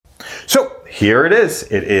here it is.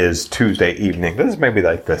 It is Tuesday evening. This is maybe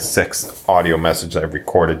like the 6th audio message that I've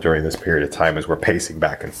recorded during this period of time as we're pacing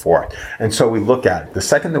back and forth. And so we look at it. The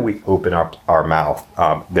second that we open up our mouth,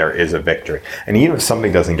 there is a victory. And even if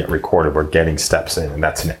something doesn't get recorded, we're getting steps in, and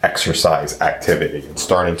that's an exercise activity. And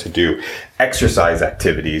starting to do exercise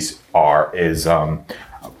activities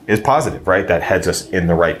is positive, right? That heads us in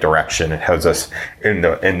the right direction. It heads us in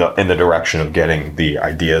the direction of getting the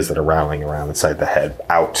ideas that are rattling around inside the head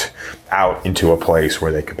out into a place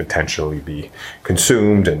where they could potentially be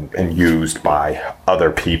consumed and used by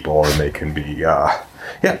other people, and they can be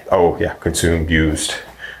consumed, used,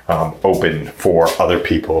 open for other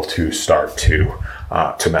people to start to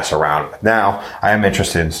mess around with. Now, I am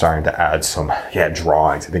interested in starting to add some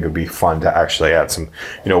drawings. I think it would be fun to actually add some,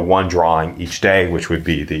 one drawing each day, which would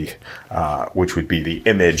be the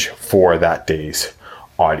image for that day's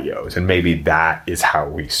audios. And maybe that is how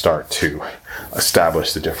we start to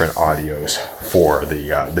establish the different audios for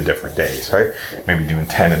the different days, right? Maybe doing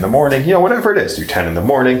 10 in the morning, whatever it is, do 10 in the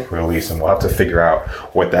morning, release them. We'll have to figure out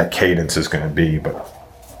what that cadence is going to be, but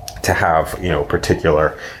to have,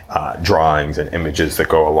 particular drawings and images that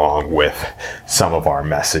go along with some of our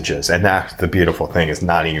messages. And that's the beautiful thing, is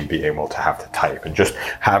not even being able to have to type, and just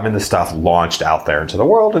having the stuff launched out there into the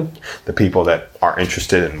world. And the people that are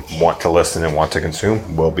interested and want to listen and want to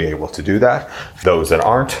consume will be able to do that. Those that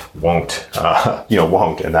aren't won't.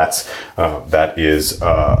 And that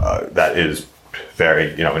is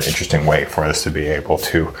very, an interesting way for us to be able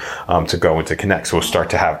to go and to connect. So we'll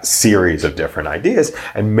start to have a series of different ideas,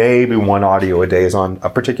 and maybe one audio a day is on a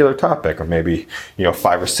particular topic, or maybe,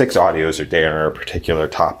 5 or 6 audios a day on a particular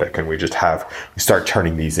topic. And we start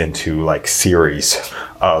turning these into like series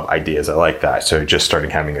of ideas. I like that. So just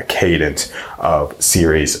starting having a cadence of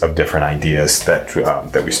series of different ideas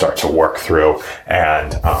that we start to work through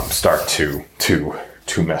and start to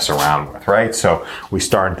mess around with, right? So we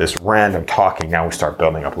start this random talking. Now we start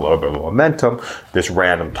building up a little bit of momentum. This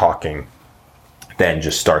random talking then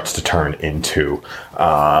just starts to turn into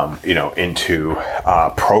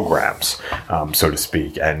programs, so to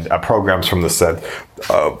speak, and programs from the set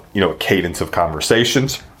of, a cadence of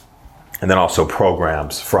conversations. And then also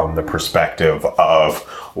programs from the perspective of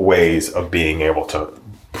ways of being able to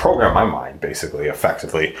program my mind, basically,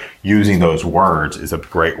 effectively. Using those words is a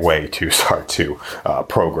great way to start to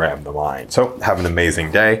program the mind. So have an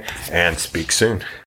amazing day, and speak soon.